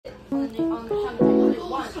Update,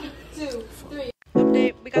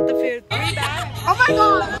 we got the food. Oh my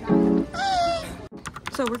god!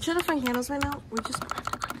 So we're trying to find candles right now. We're just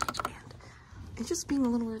grabbing each and it's just being a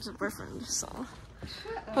little weird to boyfriend, so.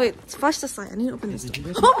 Wait, let's flush this light. I need to open this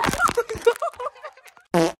door. Oh my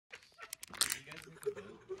god!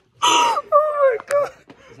 Oh my god!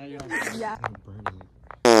 Is that your Yeah.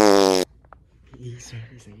 He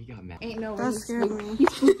got mad. Ain't no way. That scared me. He's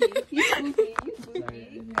spooky. He's spooky. He's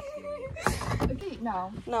spooky. Okay,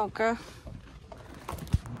 no. No, girl.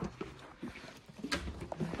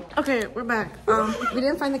 Okay, we're back. We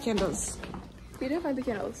didn't find the candles. We didn't find the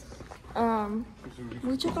candles.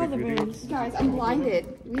 We checked all the rooms. Guys, I'm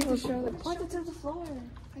blinded. We have to show the. Point it to the floor.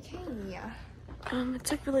 Okay.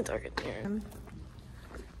 It's like really dark in here.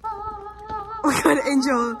 Oh my god,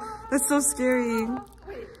 Angel. That's so scary.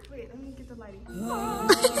 Wait, let me get the lighting.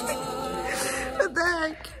 What the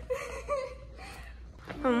heck?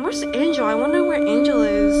 Where's Angel? I wonder where Angel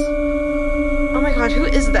is. Oh my god, who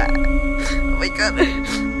is that? Oh my god.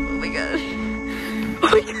 Oh my god. Oh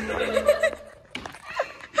my god.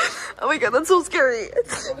 Oh my god, that's so scary.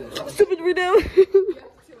 Stupid right now. We have too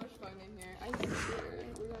much fun in here. I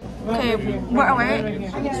swear. Okay, we're away.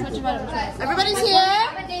 Everybody's here. I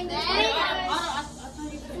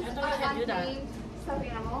thought you can't do that. Stuffed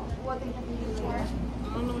animal. What they have to use for? I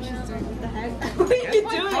don't know what she's doing. What the heck? What are you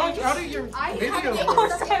doing? Out of your I have to name the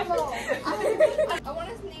stuffed animal. I want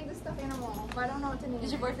to name the stuffed animal, but I don't know what to name.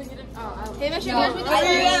 Did your boyfriend get it? Oh, Okay, make sure no. you guys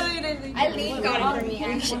Eileen got it for me,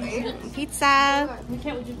 actually. Pizza. We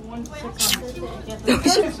can't with just one six on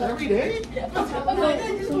it. every day?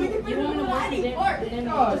 You want me to work it in?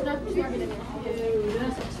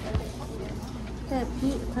 Can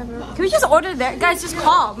we just order there? Guys, just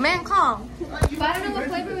call. Man, call. But I don't know what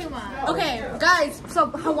flavor we want. Okay, guys, so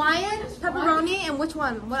Hawaiian, pepperoni, and which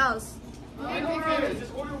one? What else?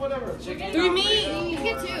 Just order whatever. 3 meat. You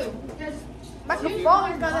get two.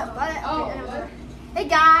 Hey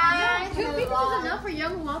guys! 2 pieces is enough for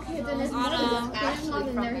young Hawk kids and it's more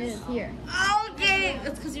than there is here. Okay,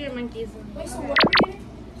 it's because you're a monkey.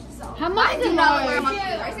 How much is it?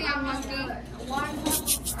 I think I'm monkey.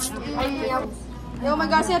 Oh my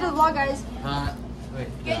gosh, say hi to the vlog, guys. Wait.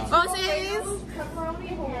 Oh, say it.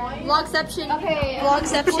 Vlogception. Okay.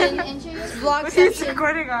 Vlogception. Vlogception.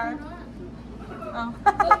 Recording on. Oh.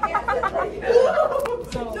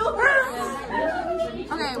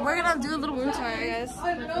 Okay, we're gonna do a little room tour, guys.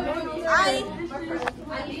 Hi.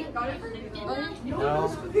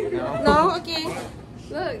 No, okay.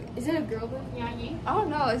 Look, is it a girl book? I don't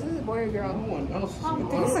know. Is this a boy or girl? I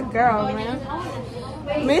think it's a girl, man.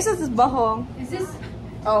 Maybe it's this butthole. Is this?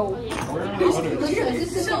 Oh.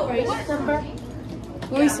 Is this a number?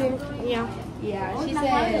 Let me see. Yeah. Yeah, she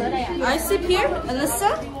said. I sleep here.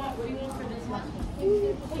 Alyssa.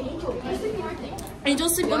 Angel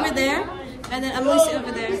sleep over there. And then Emily sleep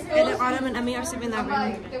over there. And then Autumn and Emmy are sleeping in that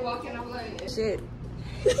room. They're walking up like. Shit.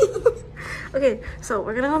 Okay, so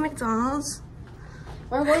we're gonna go McDonald's.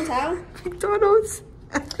 We're going down. McDonald's.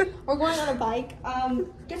 We're going on a bike.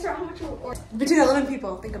 Guess how much we're Between 11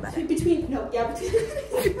 people, think about it. between How much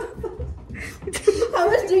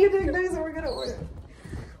do you think that we're gonna order?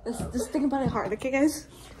 Let's just think about it hard, okay, guys?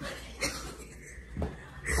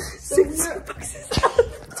 $6 boxes.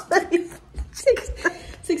 6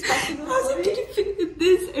 boxes. How's it getting fit in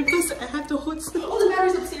this? And plus, I have to hold stuff. Oh, the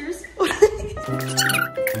battery's upstairs.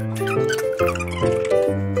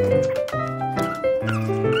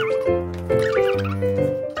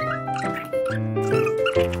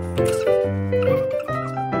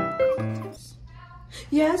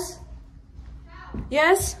 Yes?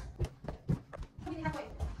 Yes?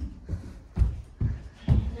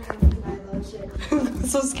 I'm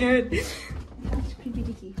so scared. Creepy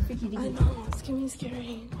dicky. Freaky dicky. I know, it's getting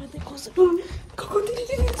scary. Why did they close the door? Go, put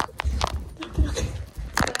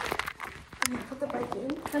the bike in.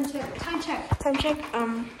 Time check. Time check.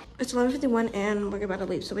 It's 11:51 and we're about to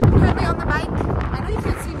leave. So we're currently on the bike. I know you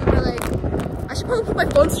can't see me, but like, I should probably put my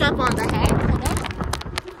phone strap on. The heck? Hold on.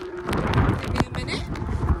 Give me a minute,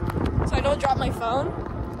 so I don't drop my phone.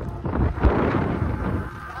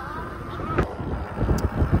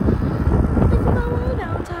 Making my way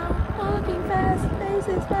downtown, walking fast,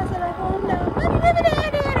 faces fast, and I hold down.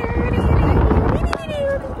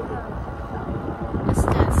 That's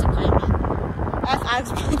disappointment. As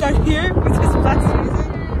down here, which is fast music.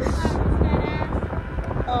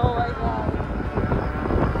 Oh my god.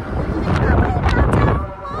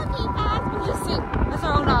 Walking fast. We just sit. That's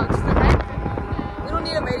our own dogs, okay? We don't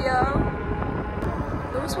need a radio.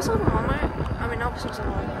 Were we supposed to go to Walmart? I mean, no, we're supposed to go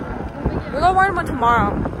to Walmart. We're going to Walmart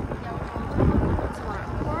tomorrow.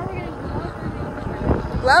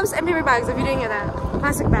 gloves and paper bags if you didn't get that.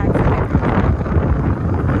 Plastic bags.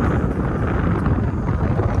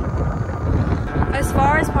 As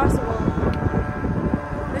far as possible.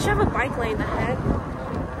 They should have a bike lane, the heck?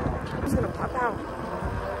 I'm just gonna pop out.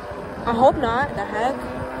 I hope not, the heck?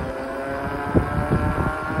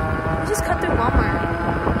 We just cut through Walmart.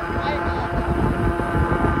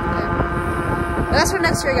 But that's for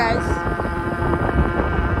next year, guys.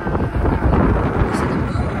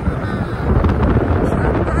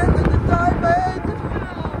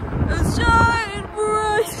 It's giant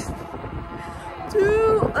bright.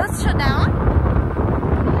 Let's shut down.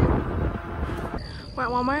 We're at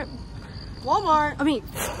Walmart. I mean,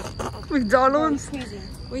 McDonald's.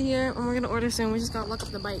 We're here and we're gonna order soon. We just gotta lock up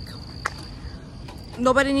the bike.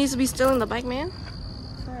 Nobody needs to be stealing the bike, man.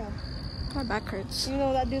 For real. My back hurts. You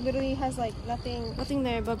know that dude literally has like nothing. Nothing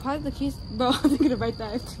there, but probably the keys. Bro, I'm thinking about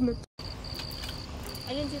that.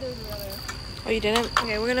 I didn't see there was a rail there. Oh, you didn't?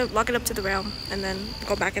 Okay, we're gonna lock it up to the rail and then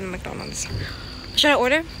go back in the McDonald's. Should I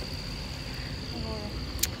order?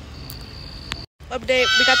 Update,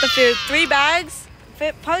 we got the food. 3 bags.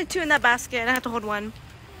 Fit probably 2 in that basket, and I have to hold 1.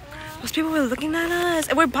 Those people were looking at us,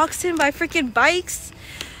 and we're boxed in by freaking bikes.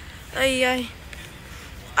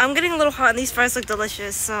 I'm getting a little hot, and these fries look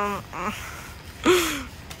delicious, so...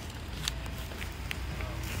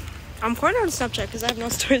 I'm recording on Snapchat because I have no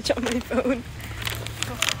storage on my phone.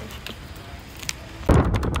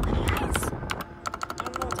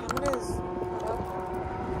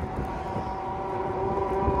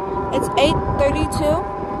 It's 8:32.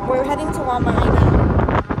 We're heading to Walmart right now.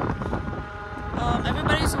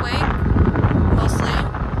 Everybody's awake, mostly.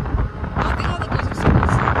 I think all the girls are still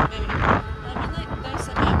asleep, maybe. I mean, like, they're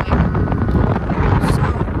still awake. So,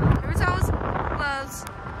 paper towels, gloves,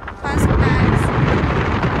 plastic bags.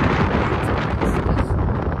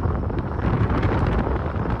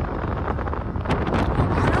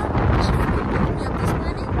 She freaking picked me up this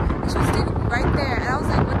morning, and she was standing right there, and I was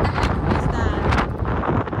like, what the heck was that?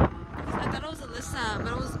 I thought it was Alyssa,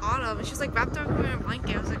 but it was Autumn, and she was like wrapped up in a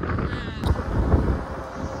blanket. I was like, oh man.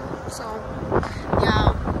 So,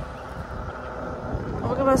 yeah. I'm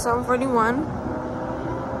looking at 7:41.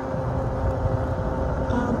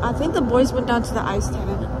 I think the boys went down to the ice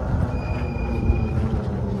tent.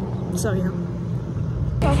 So, yeah.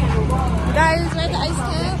 Guys, we're at the ice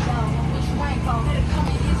tent.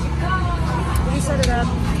 We set it up.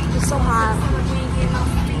 It's so hot.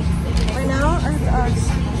 Right now, it's us.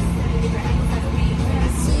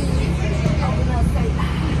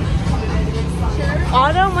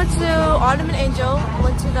 Autumn and Angel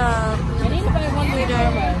went to the theater,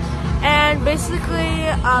 and basically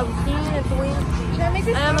Dean and Dwayne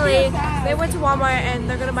and Emily, they went to Walmart and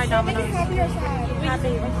they're gonna buy Domino's.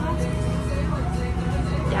 Happy.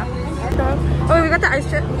 Yeah. Oh wait, we got the ice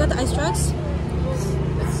trucks.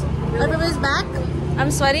 Everybody's back. I'm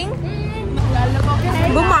sweating.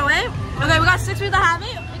 Boom my way. Okay, we got 6 people that have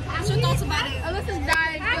it. What's your thoughts about it? Alyssa's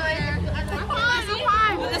dying. I'm fine.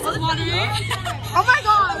 This is watery. Oh my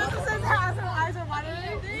god. Alyssa's eyes are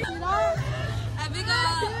watering. You know? And we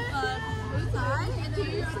got Thai and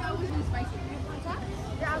then Spicy.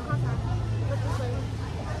 Yeah, I'll contact.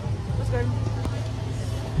 what's good?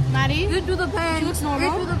 Maddie? You do the pen. She looks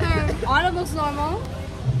normal. You do the pen. Autumn looks normal.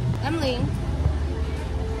 Emily.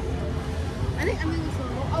 I think Emily looks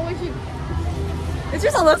normal. Oh, wait, she... It's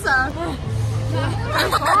just Alyssa. I'm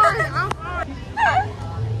fine.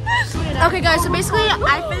 Okay guys, so basically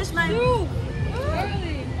I finished my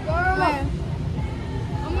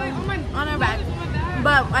on our back.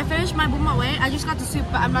 But I finished my boom away. I just got the soup,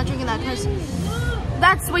 but I'm not drinking that because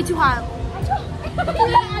that's way too hot.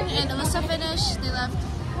 And Alyssa finished, they left.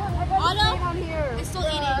 Autumn is still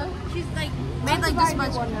eating. She's like made like this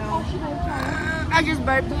much. I just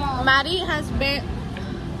burped. Maddie has I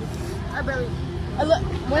barely.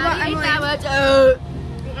 What about Emily?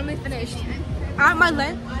 Emily finished. My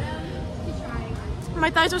leg. My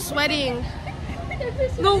thighs are sweating.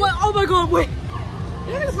 No, what? Oh my god, wait.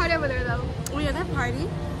 You're having a party over there, though. Oh yeah, that party?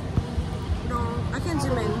 No, I can't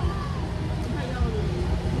zoom in.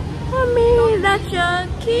 For me, that should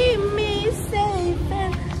keep me safe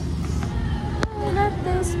and let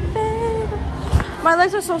this bed. My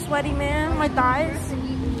legs are so sweaty, man. My thighs.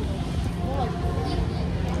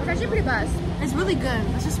 It's actually pretty bust. It's really good.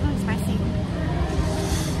 It's just really spicy.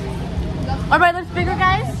 Are my lips bigger,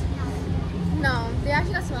 guys? No, they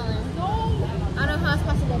actually got smaller. I don't know how it's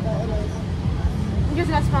possible, but it is. You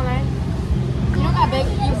just got smaller. You don't got big,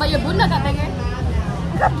 but your booty got bigger. I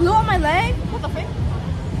got blue on my leg. What the frick?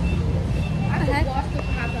 What the heck?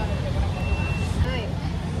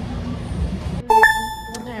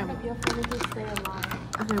 Damn.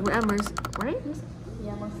 Okay, we're at Mercy. Right?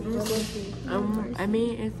 Yeah.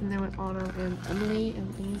 Emmy is in there with Autumn and Emily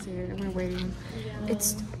and Amy's here and we're waiting.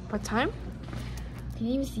 It's what time? Can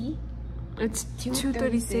you even see? It's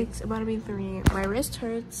 2:36, about to be 3. My wrist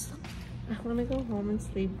hurts. I want to go home and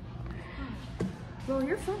sleep. Bro,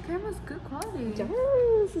 your phone camera's good quality.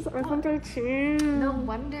 Yes, it's iPhone 13. No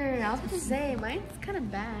wonder. I was gonna say, mine's kind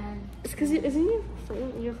of bad. It's because isn't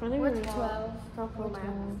your phone We're even 12.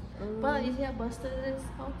 But you see how busted it is?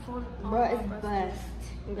 Bro, it's bust.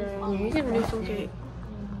 Girl, you can do some cake.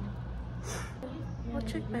 We'll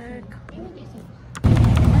check back. We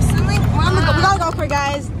gotta go for it,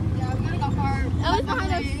 guys. Yeah, we gotta go hard. Emily's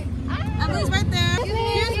behind us. Emily's right there.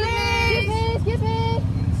 Excuse me. Excuse me.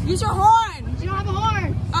 Use your horn. You don't have a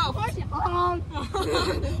horn. Oh. Horn. Horn.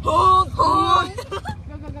 Go.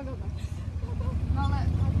 No, let.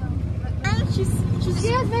 She's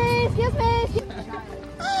Excuse me.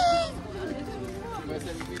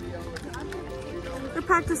 We're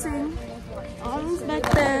practicing. Autumn's back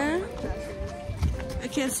there. I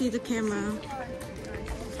can't see the camera.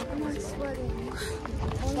 I'm sweating.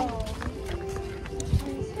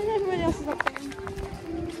 And everybody else is up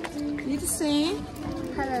there. Need to say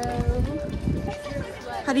Hello.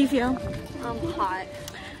 how do you feel? I'm hot.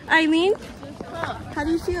 Eileen? How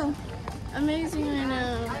do you feel? Amazing right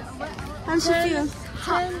now. How does she feel?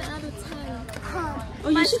 10 out of 10. Oh,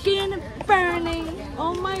 your skin is burning.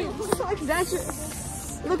 Oh my, so exaggerated.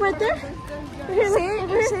 Look right there. Say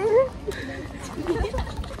it.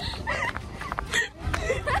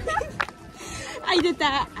 I did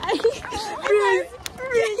that.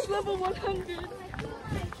 Reach level 100.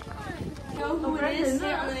 Know who it is?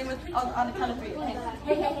 Say on the name on the count of 3.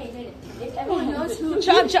 Hey. If everyone knows who.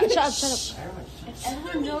 Shut up. If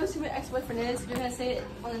everyone knows who your ex-boyfriend is, you're gonna say it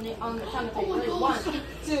on the count of 3. 1,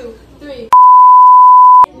 2, 3.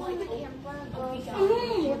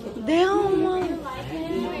 Damn.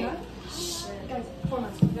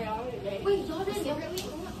 Wait, y'all didn't get really?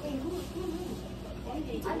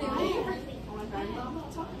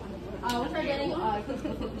 We're forgetting.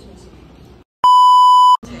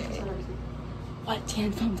 What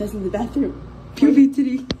tan phone does in the bathroom? Puberty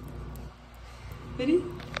titty. Ready?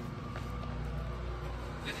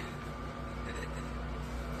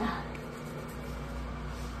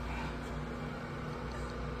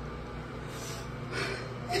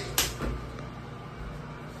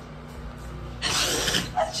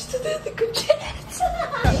 I just did the good chance.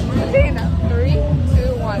 3,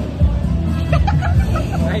 2, 1.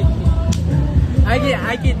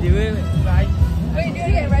 I can do it. But Wait, do it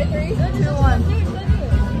again, right? 3, 2, 1.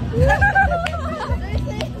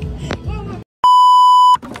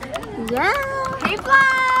 Yeah. Hey,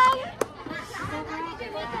 flag.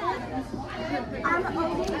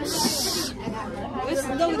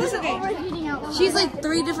 No, this is okay. She's like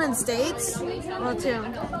 3 different states. Well, 2.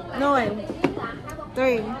 No way.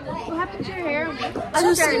 3. What happened to your hair?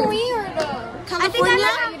 I'm so weird.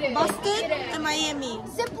 California, Boston, and Miami.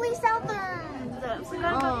 Simply Southern.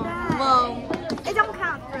 Well, It don't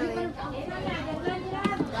count, really.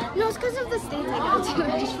 No, it's because of the states I go to.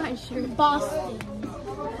 I just my shirt. Boston.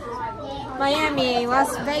 Miami,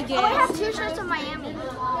 Las Vegas. Oh, I have 2 shirts of Miami.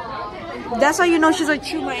 That's how you know she's a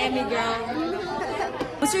true Miami girl.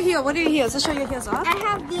 What's your heel? What are your heels? Let's show your heels off. I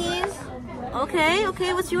have these. Okay.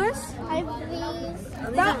 What's yours? I have these. Oh,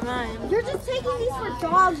 these are mine. You're just taking these for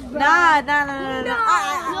dogs, bro. Nah. No.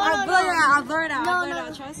 I'll blur it out.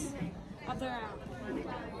 No. Trust. I'll blur it out.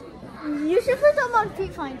 You should put them on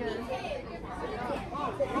Feet Finder.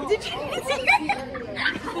 Did you see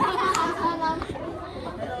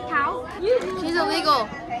How? She's illegal.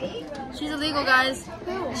 She's illegal, guys.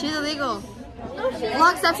 She's illegal.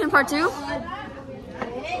 Vlogception part 2.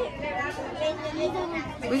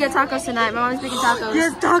 We get tacos tonight. My mom's making tacos.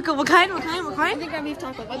 Yes, taco. What kind? I think I beef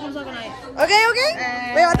taco. I do taco night. Okay.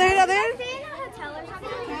 Wait, out there.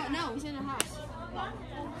 No, he's in a house.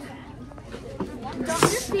 Don't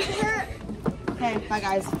your feet hurt? Okay, bye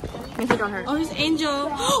guys. My feet don't hurt. Oh, here's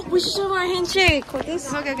Angel. We should show our handshake. With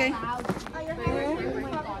this? Okay.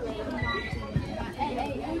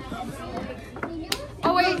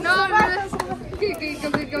 Oh wait, no.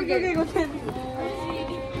 Go.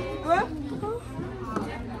 What?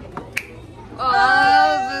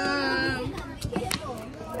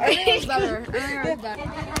 I think it's better.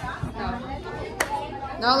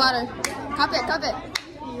 No, louder. Cup it.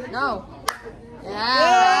 No. Yeah.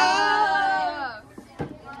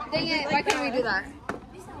 Dang it, why can't we do that?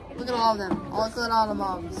 Look at all of them. Look at all the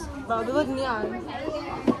moms. Bro, they look neon.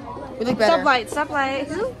 We look better. Stoplight.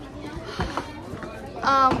 Who?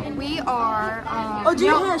 We are. Oh, do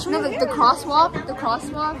you have hair? No, the crosswalk. The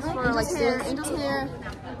crosswalks for like Angel's hair.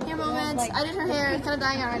 Hair moments. I did her hair. It's kind of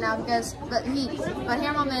dying out right now because the heat. But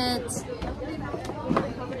hair moments.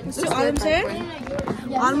 So Autumn's hair?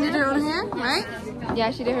 Yeah. Autumn did her own hair, right?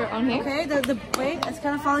 Yeah, she did her own hair. Okay, the wait, it's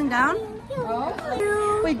kind of falling down.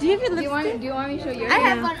 Oh. Wait, do you have your lipstick? Do you want me to show yours? I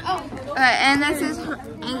have one. Oh. And this is her,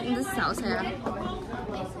 and this is Sal's hair.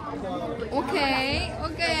 Okay.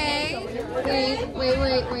 Wait.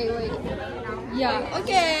 Yeah,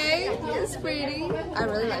 okay. It's pretty. I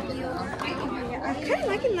really like it though. I kind of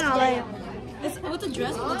like it now. Like, it's, with the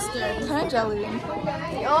dress, it looks good. Kind of jelly.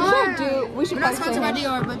 We should not sponsored by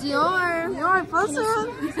Dior, but Dior, post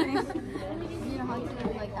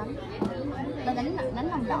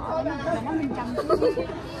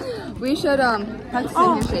We should practice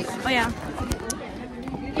handshakes. Oh yeah.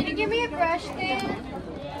 Can you give me a brush, Dan?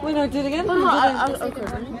 Wait, no, do it again? Okay.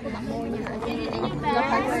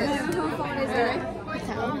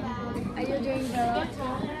 Are you doing the...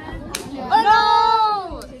 Oh no!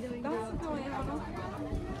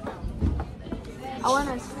 I want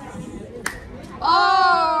to...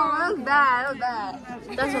 Oh, that was bad.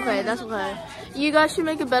 That's okay. You guys should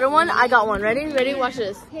make a better one. I got one. Ready? Watch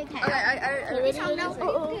this. Okay,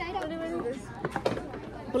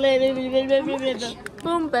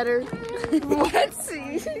 Boom, better. What?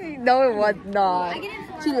 No, it was not.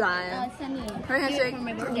 She lying. Her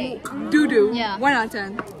handshake. Doo-doo. Yeah. 1 out of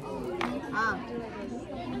 10.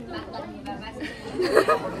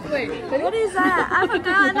 Wait, what is that? I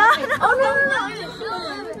forgot. No. Oh, no.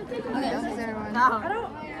 Okay, everyone.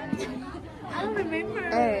 I don't remember.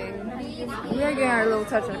 Hey, we are getting our little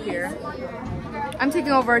touch up here. I'm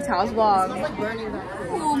taking over Tal's vlog.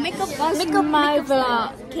 Oh, make up my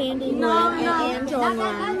vlog. Candy one and Angela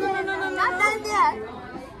one.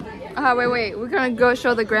 Wait. We're gonna go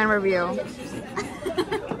show the grand review.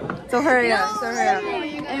 So hurry up.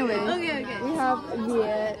 Anyway, we have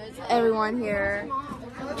everyone here.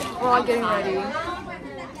 We're all getting ready.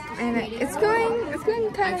 And it's going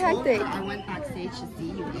kind of hectic. I went backstage to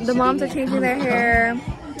see you. The moms are changing their hair.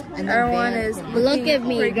 Everyone is Look at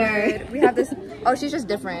me, good. We have this. Oh, she's just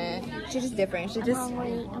different. She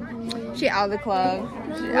out of the club.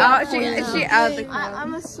 She out of the club.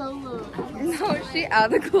 I'm a solo. No, she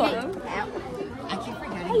out of the club. I keep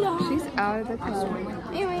forgetting. Hello. She's out of the club.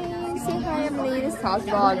 Anyway, say hi, Emily. This is Tal's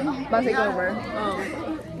vlog. About to take over.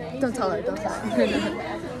 Don't tell her.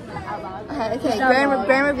 Okay, grand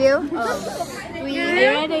review. 3,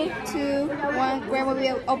 ready? 2, 1, grand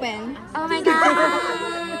review, open. Oh my god.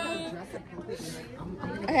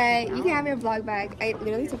 Okay, you can have your vlog back. I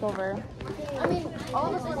literally took over. I mean,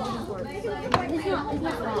 all of us are it's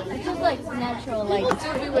not wrong. It's just like natural, like it's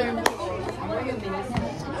everywhere.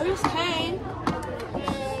 I'm just saying.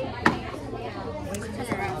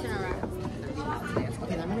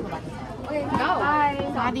 Okay, go. Bye.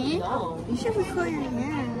 Daddy, you should record your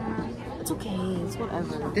hair. It's okay. It's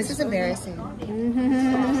whatever. This is embarrassing.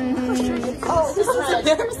 Oh, this is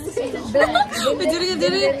embarrassing. Wait,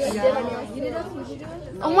 did it?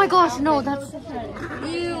 Oh my gosh, no, that's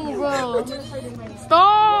ew, bro.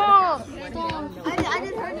 Stop! I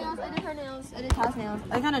did her nails. I did Tal's nails.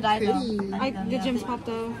 I kind of died though. The gym's popped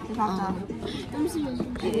off.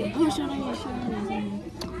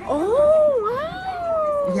 Oh,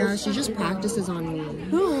 wow. Yeah, she just practices on me.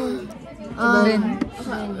 Who?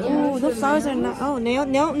 Oh, those flowers are not. Oh, nail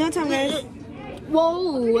time, guys.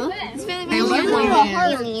 Whoa. It's feeling I only very have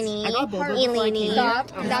hard. I got boba. Stop.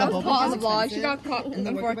 That was caught on the vlog. She got caught on And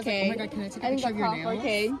the worker was 4K. like, oh my god, can I take a I think picture got of your caught nails? 4K.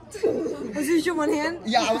 Was this your one hand?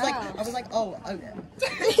 Yeah, I was like, oh, okay.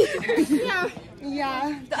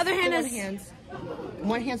 Yeah. The other hand is.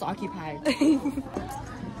 One hand's occupied. These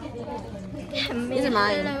are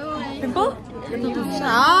mine. Pimple?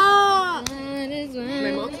 Stop.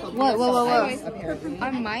 What? Apparently.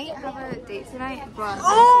 I might have a date tonight, but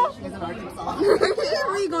Oh! She's in Arkansas. Where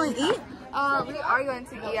are you going to eat? we are going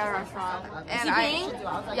to eat at a restaurant, and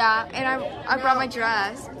I brought my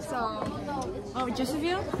dress, so Oh, just of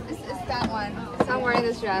you? it's that one. So I'm wearing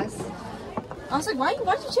this dress. I was like, why'd you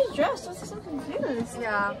change dress? I was so confused.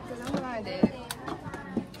 Yeah, because I'm going on a date.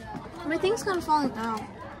 My thing's kind of falling out.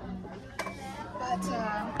 But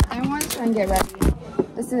everyone's trying to get ready.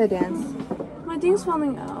 Let's do the dance. My thing's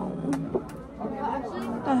falling out.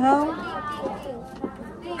 The hell?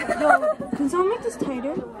 Yo, can someone make this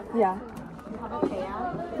tighter? Yeah.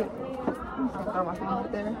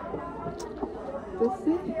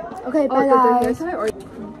 Okay, bye guys.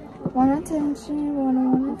 Want attention,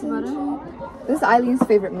 want attention. This is Eileen's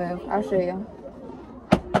favorite move. I'll show you.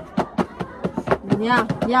 Yeah.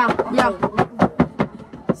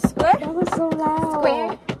 Square? That was so loud.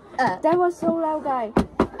 Square? That was so loud, guys.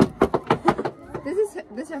 This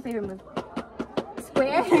is her favorite move.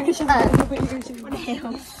 Square? What the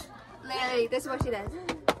hell? Literally, this is what she does.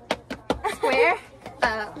 Square?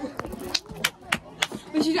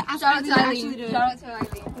 We should ask Shout out to Eileen Eileen. to do it. Shout out to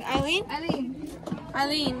Eileen. Eileen?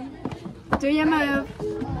 Eileen. Do your move.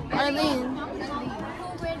 Eileen.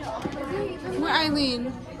 Where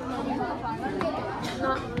Eileen?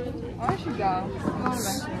 Where should go?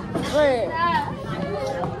 Where?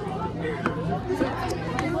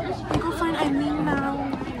 Go find Eileen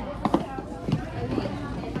now.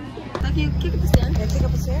 Okay, kick up the stand. Yeah, pick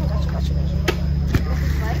up a chair. Gotcha.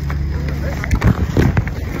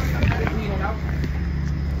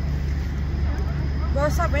 Bro,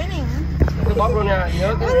 stop raining. Tôi bóp luôn nha,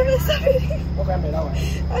 nhớ cái Adam, it's stop raining. bóp em để đâu rồi?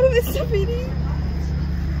 Adam, it's stop raining.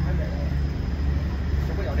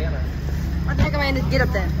 Không có dầu đen này. What the heck am I going to get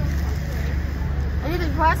up there? I need to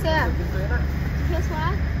cross there. Guess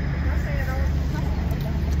what?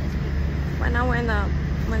 Right now we're in the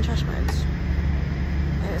trash bags.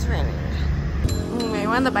 And it's raining. Anyway,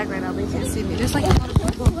 we're in the back right now, but you can't see me. There's like a lot of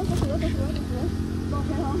people.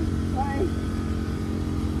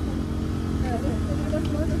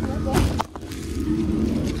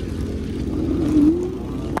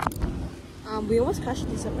 We almost crashed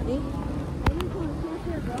into somebody.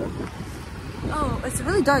 Oh, it's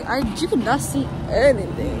really dark. You cannot see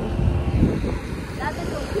anything.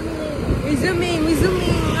 We zooming.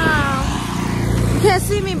 You can't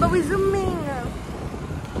see me, but we zooming.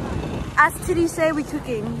 As Titty say, we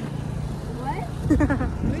cooking. What?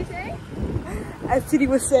 What do you say? As Titty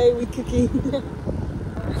would say, we cooking.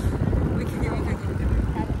 we cooking.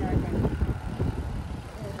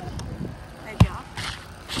 Hey, get off.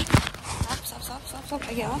 Stop.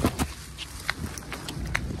 I get off.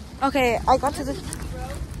 Okay, I got to the...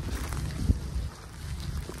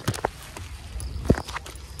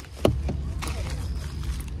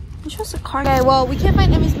 Which was the car? Okay, well, we can't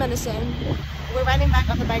find Emmy's medicine. We're riding back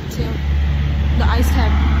on the bike to the ice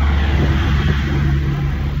tent.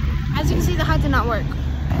 As you can see, the HUD did not work.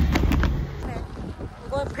 Okay. We're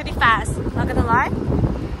going pretty fast, not gonna lie.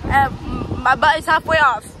 My butt is halfway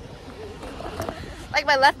off. Like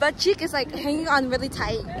my left butt cheek is like hanging on really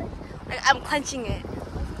tight. Like I'm clenching it.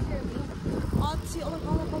 All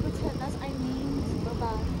over the tent. That's Eileen's.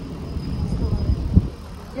 Bye-bye.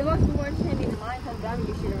 Your looks more entertaining than mine because I'm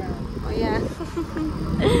you shit around. Oh yeah.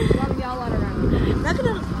 Love y'all lot around. Not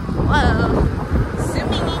gonna. Whoa.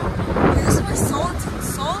 Zooming. This is where soul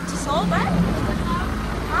to soul, right?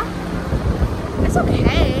 Huh? It's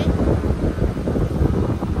okay.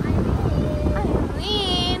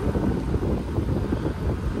 Eileen.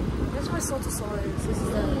 This is where soul to soul is. This is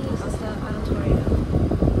the auditorium.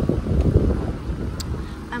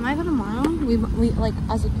 I might go tomorrow. We like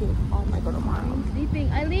as a group. I might go tomorrow.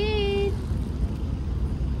 Sleeping. Eileen!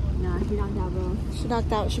 Nah, she knocked out, bro. She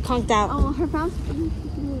knocked out. She conked out. Oh, her bounce.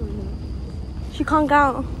 She conked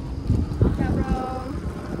out. Knocked out, bro.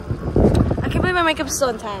 I can't believe my makeup's still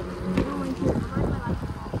in time.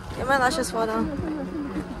 Get my lashes fall down.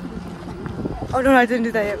 Oh no, I didn't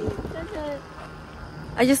do that yet.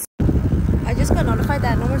 I just got notified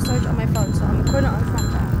that no more storage on my phone, so I'm recording on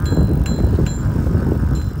Snapchat.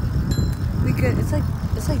 We good. It's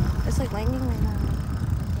like lightning right now.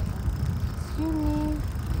 Excuse me.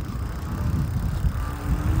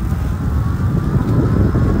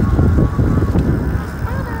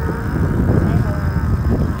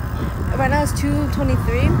 Right now it's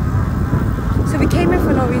 2:23. So we came here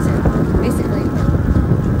for no reason, basically.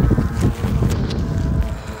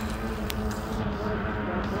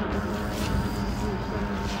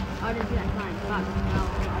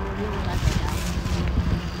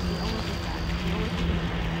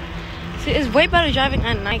 See, it's way better driving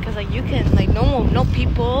at night because like you can like no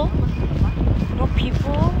people,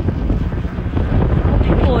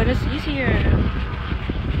 and it's easier.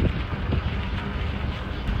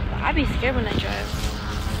 But I'd be scared when I drive.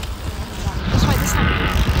 That's why this time.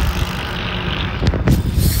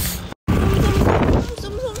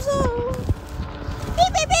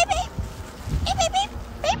 Beep beep beep beep. Beep beep beep.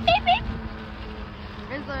 Beep beep beep.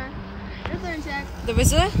 Rizzler in check. The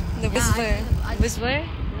Whistler? The Whistler. Whistler?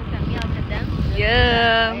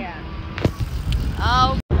 Yeah. Yeah.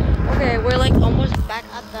 Oh. Okay, we're like almost back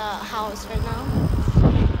at the house right now.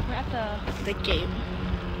 We're at the gate.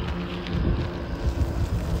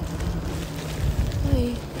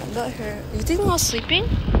 Hey, I got her. You think I was sleeping?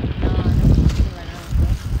 No, I'm sleeping right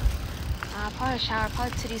now. Probably a shower.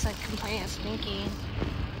 Probably Titty's like complaining it's stinky.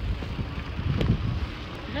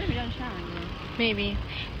 You better be done showering, bro. Maybe.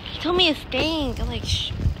 He told me it stank. I'm like,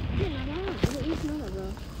 shh.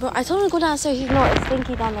 Bro, I told him to go downstairs. He's no, it's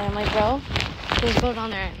stinky down there. I'm like, bro, just go down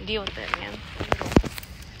there and deal with it, man.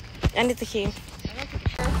 I need the key.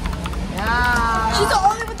 Yeah. She's the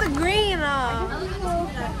only with the green.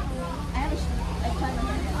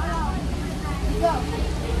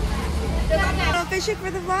 Fishing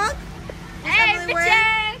for the vlog? Hey, Emily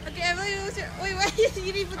wearing? Okay, Emily, wait,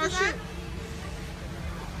 you need to put this on?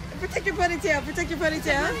 Protect your ponytail, protect your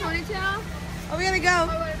ponytail. Ponytail? Oh, we gotta go.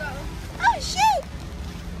 Oh, shoot!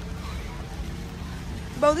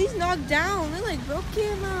 Bro, these knocked down. They're like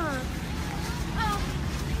broken.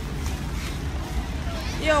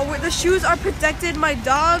 Yo, the shoes are protected. My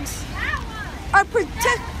dogs are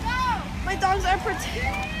protected. My dogs are protected.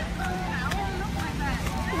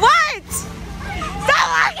 What? Stop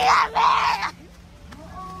looking at me!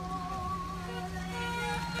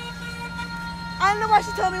 I don't know why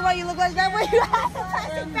she told me why you look like that. When you have the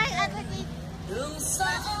plastic bag, I'm looking.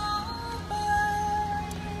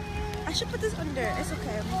 I should put this under. It's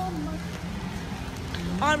okay.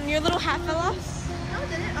 Your little hat fell off. Oh,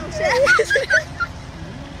 did it? Oh, shit.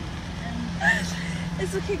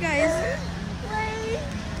 It's okay, guys.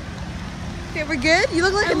 Okay, we're good? You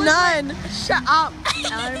look like a nun. Shut up.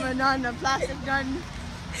 I'm a nun, a plastic nun.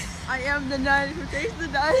 I am the nun who takes the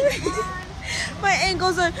nun. My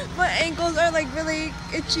ankles are like really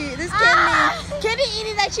itchy. This Candy. Candy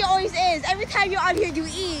eating like she always is. Every time you're on here, you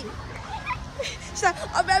eat. Stop.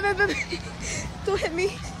 Don't hit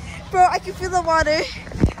me. Bro, I can feel the water.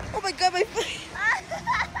 Oh my god, my foot.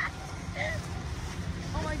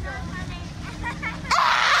 Oh my god.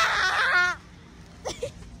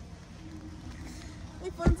 My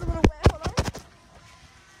phone's a little wet. Hold on.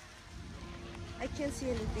 I can't see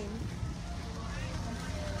anything.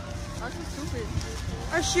 That's so stupid.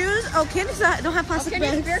 Our shoes? Oh, Candy's don't have plastic bags.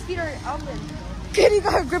 Candy's bare feet are almond. Candy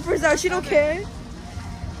got her grippers out. She don't care.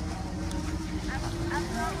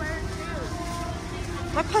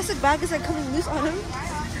 My plastic bag is like coming loose on him.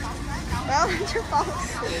 Well, it's your fault.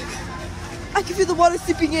 I can feel the water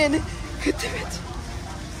seeping in. God damn it.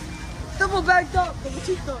 Double bagged up. Double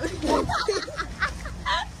cheeked up.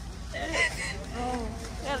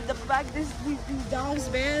 Yeah, double bag these dogs,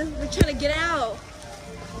 man. We're trying to get out.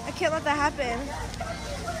 I can't let that happen.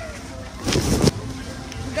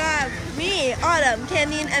 God, me, Autumn,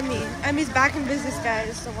 Candy, and Emmy. Emmy's back in business,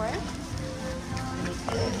 guys, somewhere.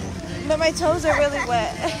 But my toes are really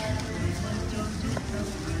wet.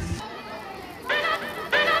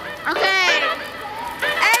 Okay.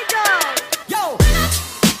 Angel! Yo!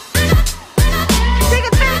 Take a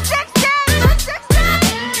 360!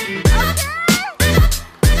 360! Okay!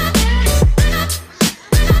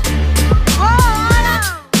 Whoa,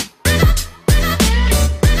 Autumn!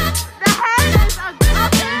 The head is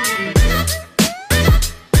okay!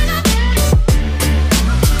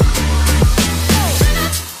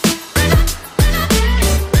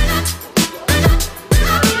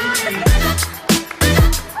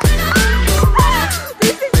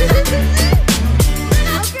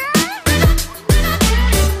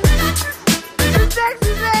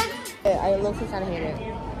 I look kind of hate it.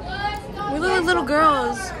 We look like little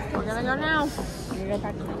girls. We're gonna go now.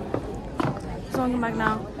 So I'm come back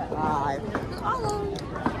now. Bye.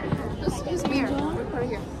 Just mirror. Put it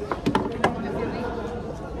here.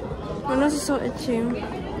 My nose is so itchy.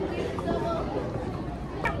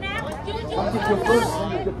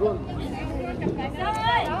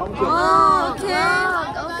 Oh, okay.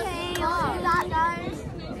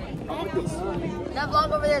 That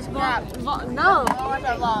vlog over there is crap. No. Watch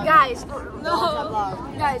that vlog. Guys, No.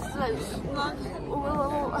 guys, hello.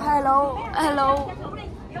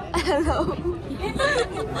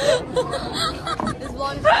 This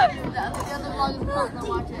vlog is crap. The other vlog is crap. Don't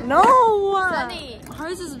watch it. No. Sunny.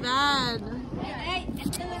 Hers is bad.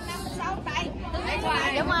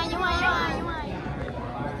 You want.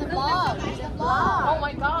 The vlog. Oh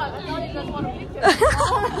my god. I thought you guys want a picture.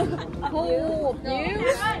 Cool. You?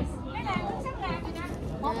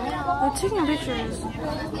 We're taking pictures.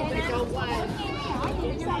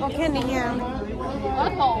 Oh, Candy, yeah.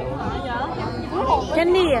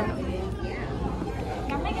 Candy.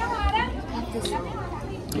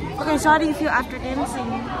 Okay, so how do you feel after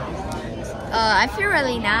dancing? I feel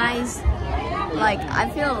really nice. Like, I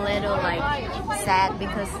feel a little like sad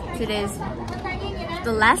because today's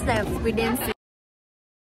the last day we danced.